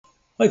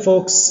Hi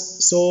folks,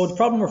 so the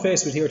problem we're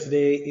faced with here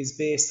today is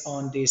based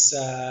on this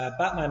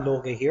Batman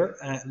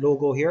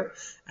logo here,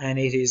 and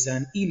it is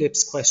an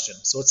ellipse question.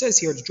 So it says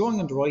here, the drawing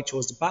on the right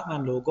shows the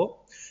Batman logo.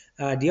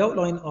 The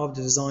outline of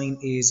the design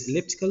is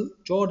elliptical.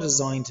 Draw the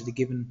design to the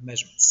given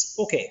measurements.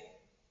 Okay,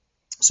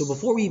 so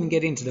before we even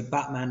get into the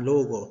Batman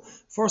logo,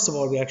 first of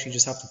all, we actually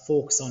just have to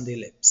focus on the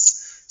ellipse.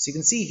 So you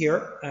can see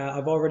here,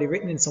 I've already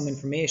written in some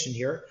information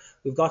here.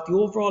 We've got the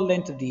overall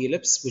length of the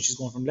ellipse, which is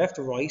going from left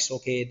to right.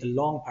 Okay, the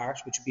long part,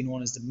 which would be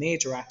known as the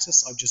major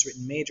axis. I've just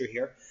written major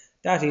here.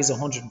 That is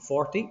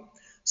 140.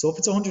 So if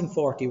it's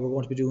 140, we're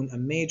going to be doing a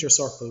major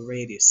circle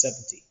radius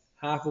 70.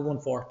 Half of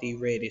 140,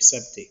 radius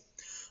 70.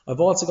 I've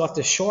also got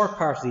the short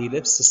part of the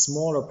ellipse, the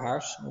smaller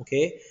part,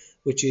 okay,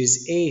 which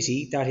is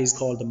 80. That is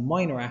called the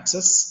minor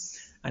axis.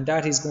 And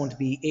that is going to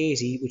be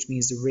 80, which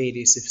means the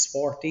radius is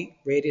 40,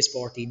 radius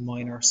 40,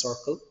 minor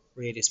circle,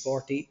 radius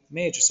 40,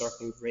 major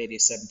circle,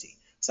 radius 70.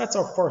 So that's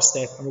our first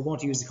step, and we're going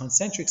to use the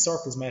concentric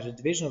circles method,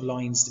 division of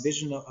lines,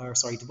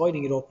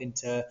 dividing it up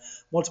into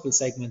multiple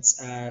segments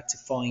to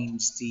find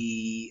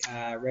the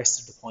rest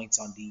of the points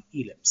on the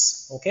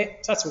ellipse. Okay,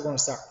 so that's what we're going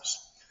to start with.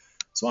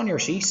 So on your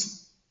sheet,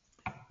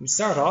 we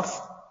start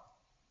off,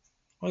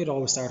 I'd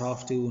always start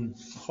off doing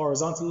a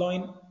horizontal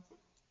line,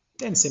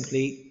 then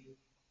simply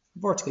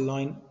vertical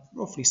line,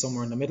 roughly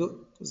somewhere in the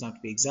middle, doesn't have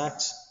to be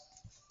exact,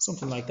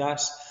 something like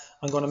that.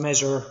 I'm going to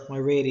measure my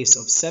radius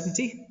of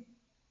 70,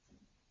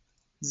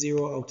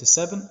 0 out to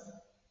 7,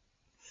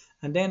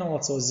 and then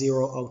also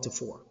 0 out to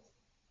 4.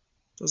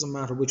 Doesn't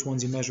matter which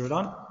ones you measure it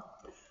on.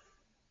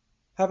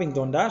 Having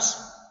done that,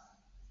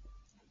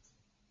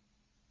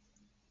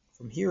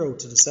 from here out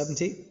to the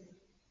 70,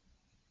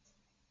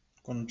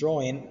 I'm going to draw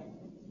in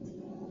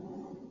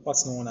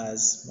what's known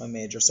as my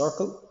major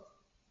circle,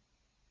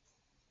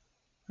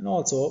 and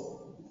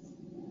also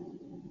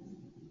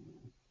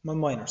my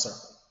minor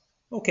circle.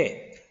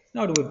 Okay,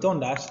 now that we've done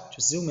that,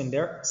 just zoom in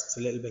there so it's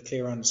a little bit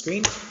clearer on the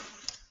screen.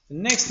 The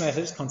next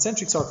method,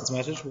 concentric circles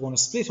method, we're going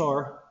to split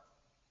our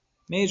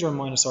major and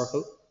minor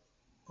circle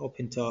up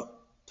into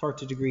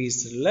 30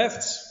 degrees to the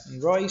left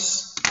and right.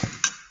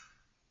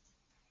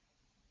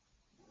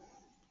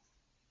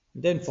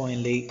 And then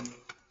finally,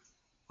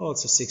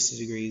 also 60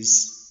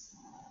 degrees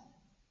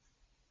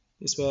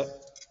this way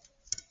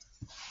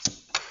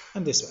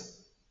and this way.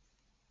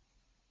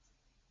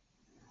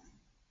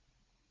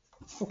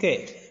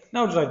 Okay,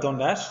 now that I've done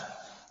that,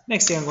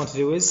 next thing I'm going to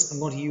do is I'm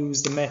going to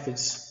use the method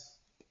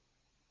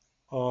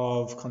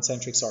of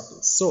concentric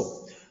circles.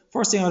 So,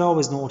 first thing I'd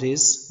always note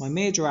is my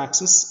major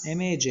axis,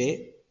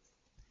 MAJ,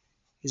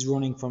 is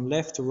running from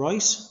left to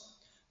right,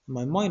 and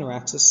my minor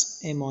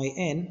axis,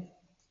 MIN,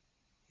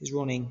 is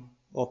running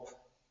up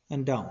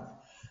and down.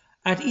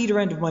 At either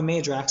end of my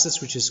major axis,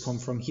 which has come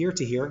from here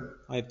to here,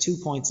 I have 2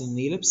 points in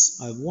the ellipse.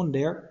 I have one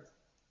there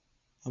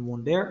and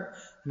one there.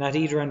 And at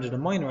either end of the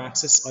minor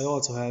axis, I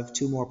also have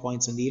 2 more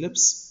points in the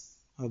ellipse.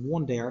 I have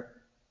one there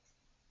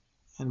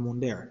and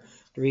one there.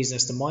 The reason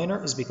it's the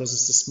minor is because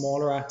it's the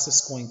smaller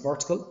axis going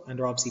vertical, and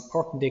they're obviously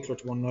perpendicular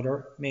to one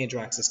another, major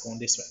axis going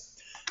this way.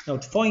 Now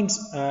to find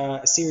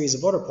a series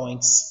of other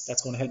points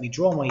that's going to help me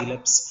draw my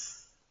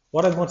ellipse,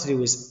 what I'm going to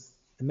do is,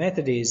 the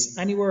method is,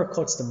 anywhere it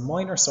cuts the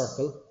minor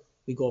circle,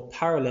 we go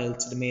parallel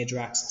to the major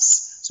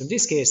axis. So in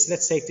this case,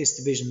 let's take this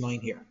division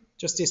line here,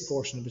 just this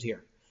portion of it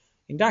here.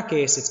 In that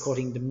case, it's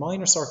cutting the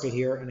minor circle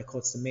here and it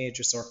cuts the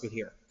major circle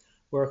here.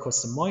 Where it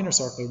cuts the minor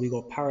circle, we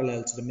go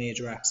parallel to the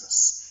major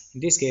axis. In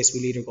this case,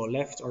 we'll either go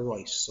left or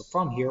right. So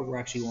from here, we're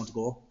actually going to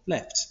go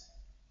left.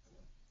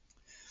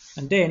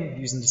 And then,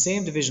 using the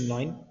same division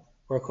line,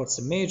 where it cuts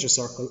the major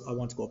circle, I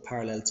want to go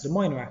parallel to the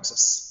minor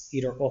axis,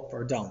 either up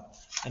or down.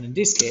 And in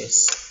this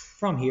case,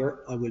 from here,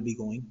 I will be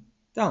going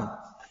down.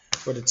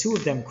 Where the two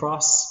of them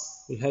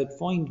cross will help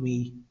find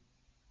me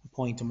a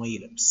point on my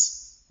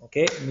ellipse.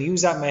 Okay, and we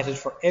use that method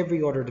for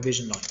every other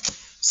division line.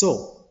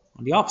 So,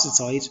 on the opposite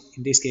side,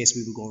 in this case,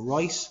 we will go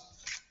right,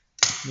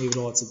 and we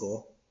will also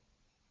go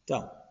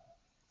down.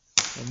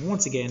 And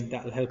once again,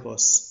 that will help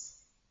us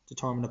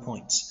determine a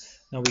point.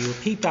 Now, we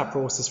repeat that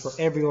process for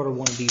every other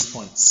one of these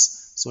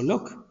points. So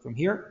look, from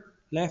here,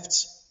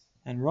 left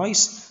and right,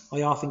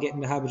 I often get in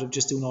the habit of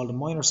just doing all the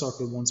minor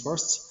circle ones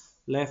first.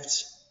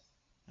 Left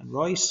and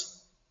right,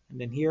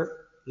 and then here,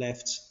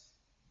 left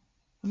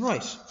and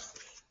right.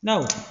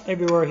 Now,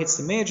 everywhere it hits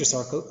the major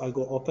circle, I'll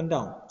go up and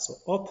down. So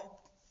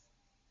up,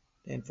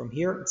 then from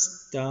here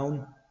it's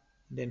down,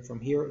 and then from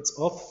here it's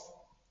up,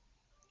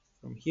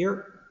 from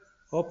here,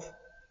 up,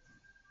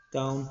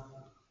 down,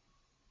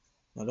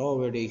 not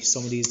already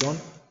some of these done,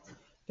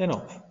 then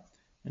up.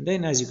 And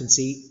then as you can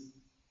see,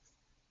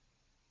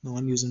 now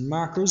I'm using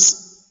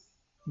markers,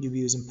 you'll be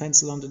using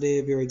pencil on the day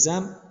of your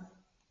exam.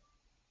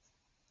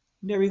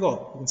 And there we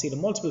go, you can see the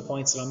multiple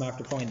points that I'm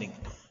after finding.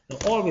 Now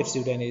all we have to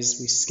do then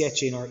is we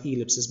sketch in our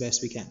ellipse as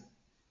best we can.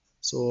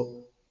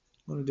 So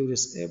I'm going to do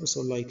this ever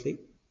so lightly.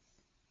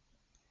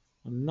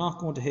 I'm not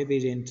going to heavy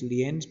it in till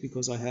the end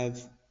because I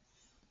have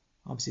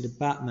obviously the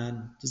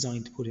Batman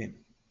design to put in.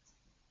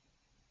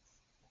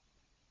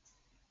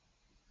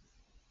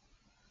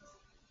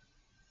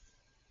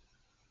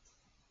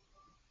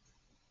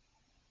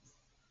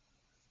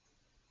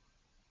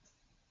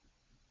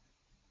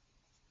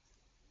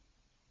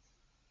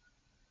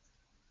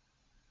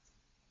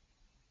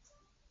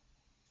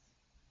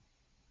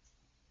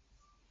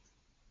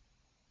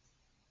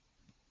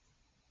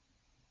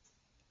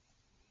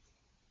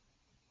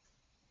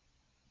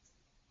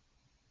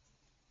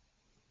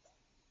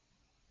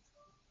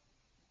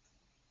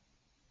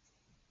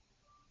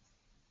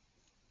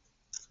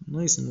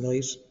 nice and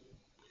light,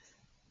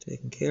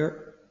 taking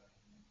care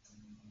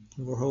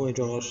over how I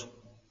draw it.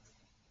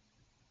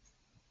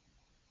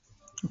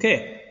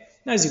 Okay,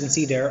 as you can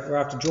see there, we're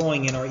after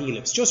drawing in our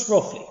ellipse, just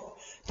roughly.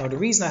 Now the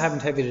reason I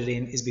haven't heavied it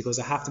in is because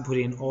I have to put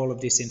in all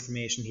of this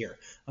information here.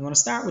 I'm going to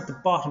start with the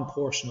bottom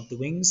portion of the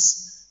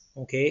wings,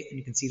 okay, and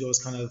you can see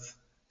those kind of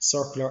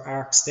circular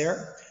arcs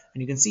there.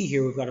 And you can see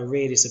here we've got a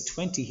radius of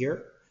 20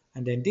 here,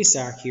 and then this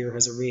arc here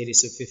has a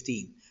radius of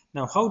 15.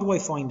 Now how do I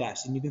find that?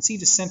 And you can see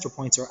the center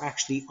points are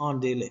actually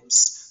on the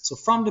ellipse. So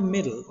from the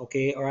middle,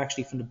 okay, or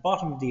actually from the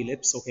bottom of the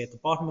ellipse, okay, at the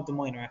bottom of the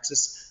minor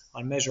axis,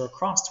 I'll measure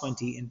across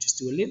 20 and just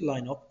do a little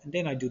line up, and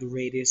then I do the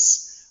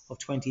radius of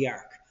 20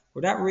 arc.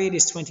 Where that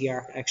radius 20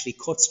 arc actually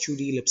cuts through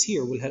the ellipse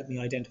here will help me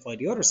identify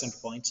the other center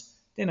point.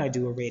 Then I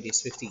do a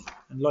radius 15,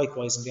 and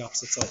likewise on the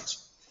opposite side.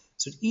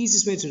 So the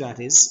easiest way to do that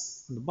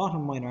is, on the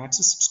bottom minor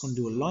axis, I'm just going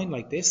to do a line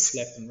like this,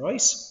 left and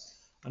right.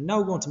 I'm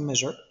now going to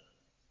measure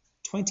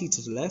 20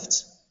 to the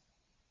left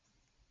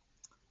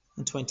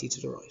and 20 to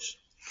the right.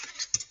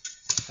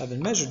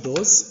 Having measured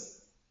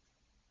those,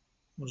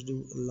 I'm going to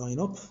do a line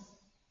up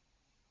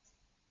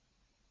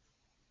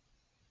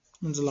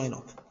and a line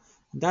up.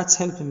 And that's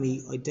helping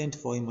me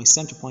identify my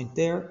center point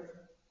there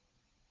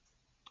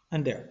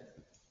and there.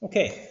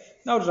 Okay,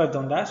 now that I've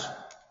done that,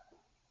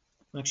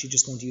 I'm actually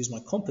just going to use my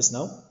compass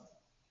now.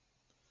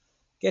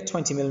 Get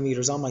 20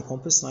 millimeters on my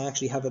compass, and I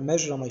actually have it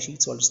measured on my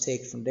sheet, so I'll just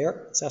take it from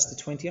there. So that's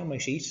the 20 on my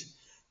sheet.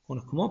 I'm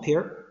going to come up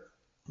here,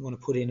 I'm going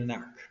to put in an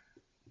arc.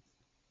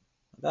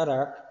 That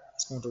arc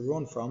is going to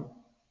run from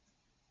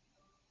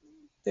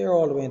there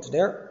all the way into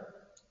there,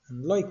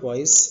 and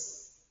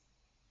likewise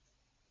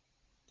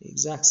the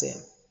exact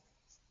same,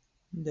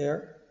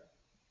 there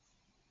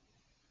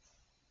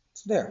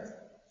to there.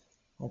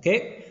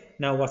 Okay,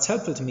 now what's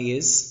helpful to me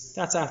is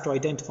that's after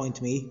identifying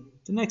to me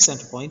the next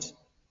center point,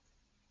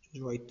 which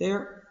is right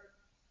there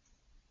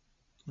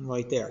and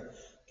right there.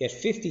 Get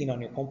 15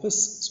 on your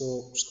compass,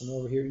 so just come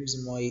over here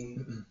using my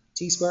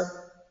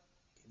T-square,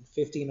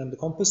 15 on the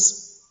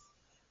compass,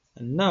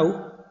 and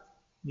now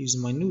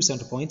using my new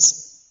center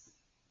points,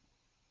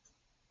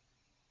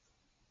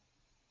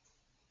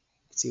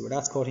 you can see where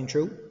that's cutting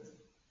through,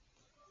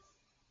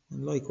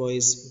 and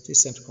likewise with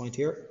this center point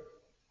here,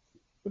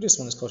 but this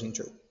one is cutting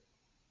through.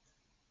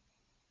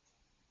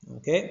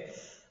 Okay,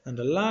 and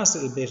the last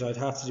little bit I'd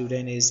have to do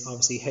then is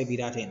obviously heavy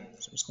that in.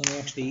 So I'm just going to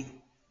actually,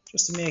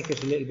 just to make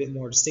it a little bit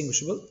more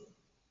distinguishable,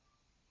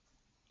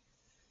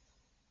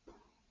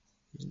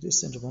 using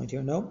this center point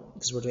here now,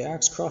 because where the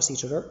arcs cross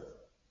each other,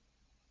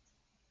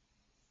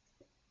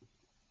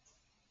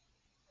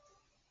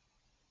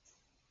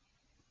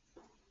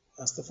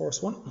 that's the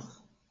first one.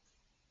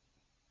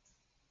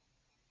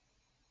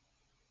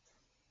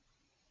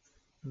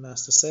 And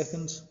that's the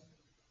second.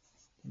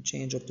 And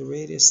change up the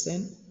radius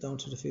then, down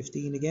to the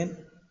 15 again.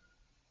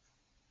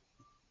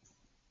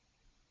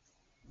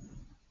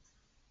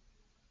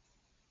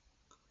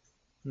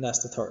 And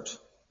that's the third.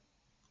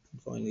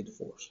 And finally the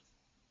fourth.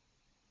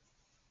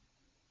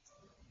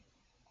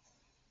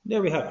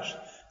 There we have it.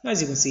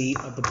 As you can see,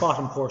 I have the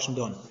bottom portion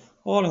done.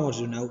 All I'm going to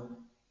do now,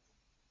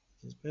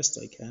 as best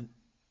I can,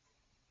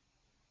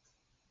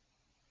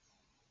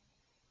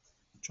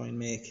 try and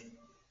make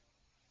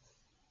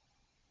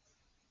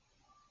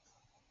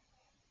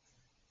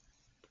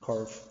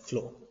curve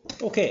flow.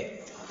 Okay,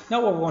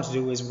 now what we're going to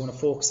do is we're going to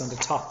focus on the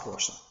top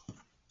portion.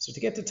 So to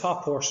get the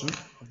top portion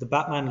of the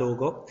Batman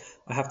logo,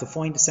 I have to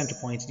find the center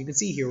point. And you can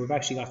see here we've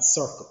actually got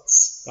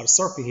circles. Got a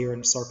circle here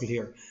and a circle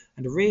here.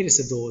 And the radius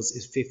of those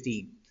is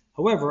 15.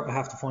 However, I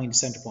have to find the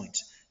center point.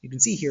 You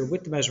can see here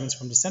with the measurements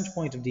from the center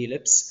point of the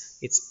ellipse,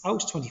 it's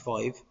out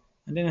 25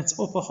 and then it's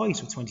up a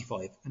height of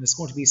 25. And it's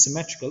going to be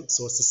symmetrical,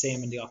 so it's the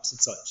same on the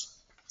opposite side.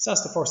 So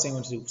that's the first thing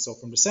I'm going to do. So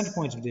from the center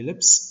point of the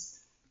ellipse,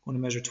 I'm going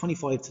to measure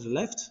 25 to the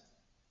left.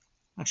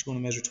 I'm actually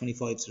going to measure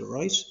 25 to the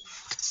right.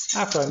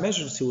 After I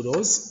measure the two of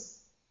those,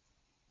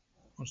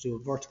 I'm going to do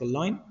a vertical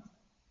line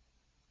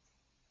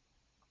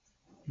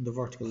and the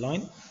vertical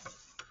line,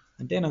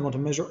 and then I'm going to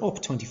measure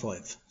up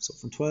 25. So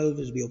from 12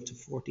 it'll be up to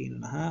 14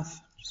 and a half.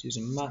 Just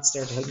using maths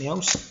there to help me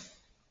out.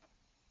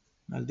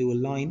 And I'll do a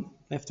line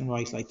left and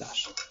right like that.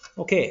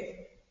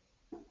 Okay,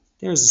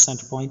 there's the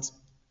center point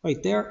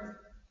right there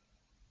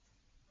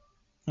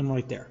and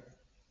right there.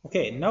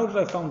 Okay, now that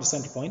I've found the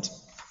center point,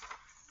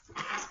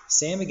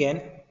 same again,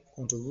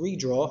 I'm going to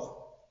redraw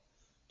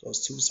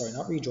those two, sorry,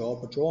 not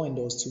redraw, but draw in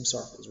those two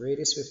circles,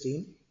 radius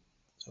 15.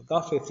 So I've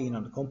got 15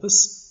 on the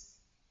compass,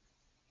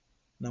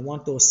 and I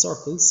want those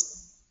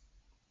circles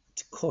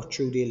to cut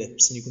through the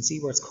ellipse, and you can see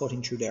where it's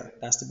cutting through there.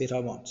 That's the bit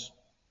I want.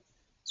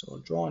 So I'll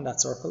draw in that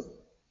circle,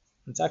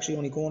 and it's actually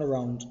only going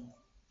around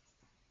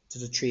to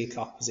the 3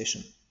 o'clock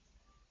position.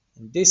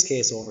 In this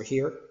case over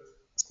here,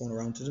 it's going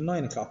around to the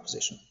 9 o'clock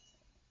position.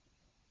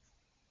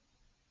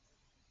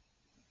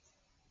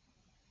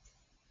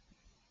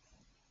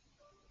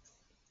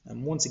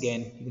 And once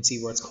again, you can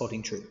see where it's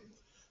cutting through.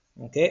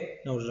 Okay,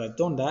 now that I've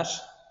done that,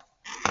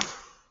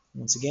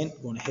 once again,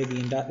 I'm going to heavy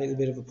in that little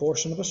bit of a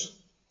portion of it.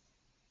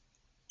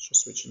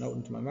 Just switching out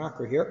into my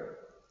marker here.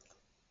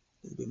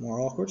 A little bit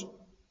more awkward.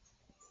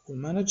 we'll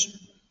manage.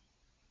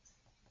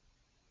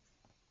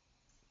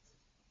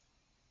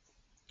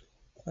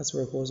 That's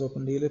where it goes up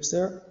in the ellipse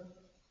there.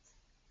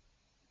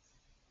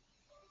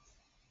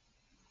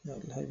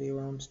 That'll head you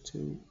around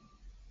to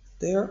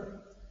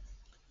there.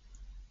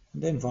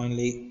 And then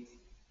finally,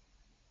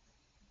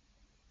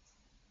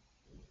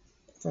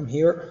 from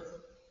here,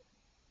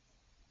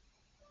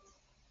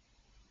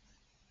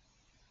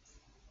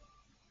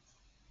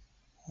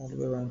 all the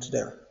way around to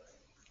there.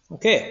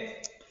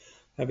 Okay,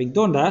 having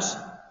done that,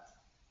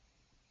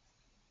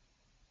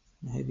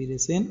 I'll heavy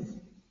this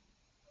in,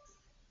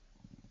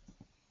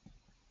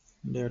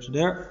 from there to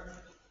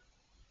there.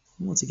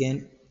 And once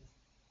again,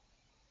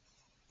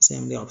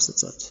 same on the opposite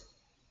side.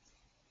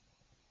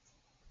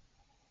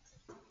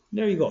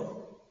 There you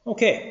go.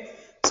 Okay,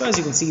 so as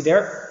you can see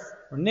there,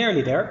 we're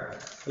nearly there.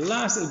 The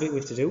last little bit we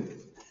have to do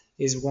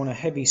is we're going to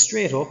heavy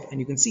straight up, and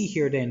you can see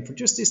here then, for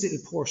just this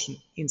little portion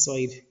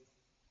inside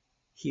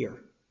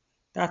here,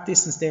 that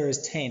distance there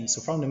is 10.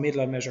 So from the middle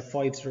I measure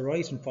 5 to the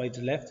right and 5 to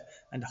the left,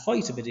 and the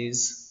height of it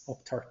is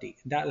up 30.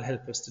 And that'll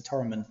help us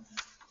determine,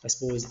 I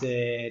suppose,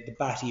 the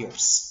bat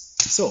ears.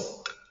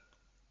 So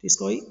this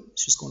guy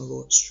is just going to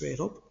go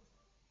straight up,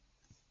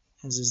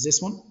 as is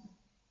this one,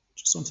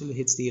 just until it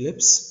hits the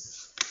ellipse.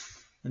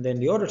 And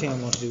then the other thing I'm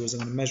going to do is I'm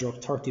going to measure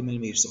up 30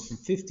 millimeters. So from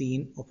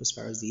 15 up as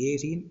far as the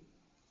 18.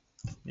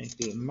 Make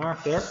the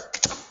mark there.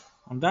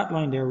 On that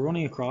line there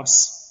running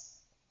across,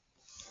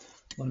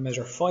 I'm going to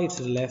measure 5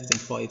 to the left and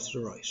 5 to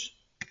the right.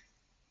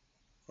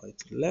 5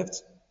 to the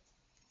left,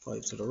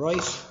 5 to the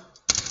right.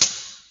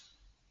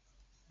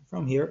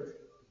 From here,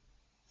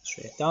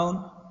 straight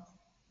down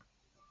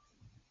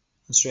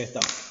and straight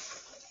down.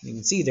 And you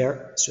can see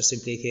there, it's just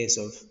simply a case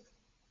of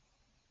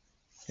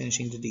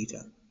finishing the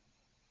detail.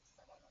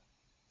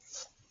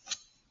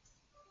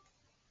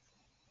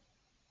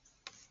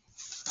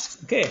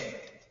 Okay,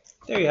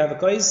 there you have it,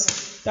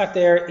 guys. That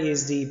there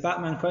is the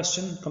Batman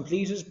question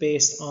completed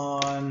based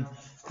on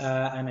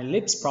an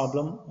ellipse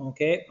problem.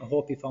 Okay, I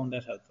hope you found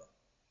that helpful.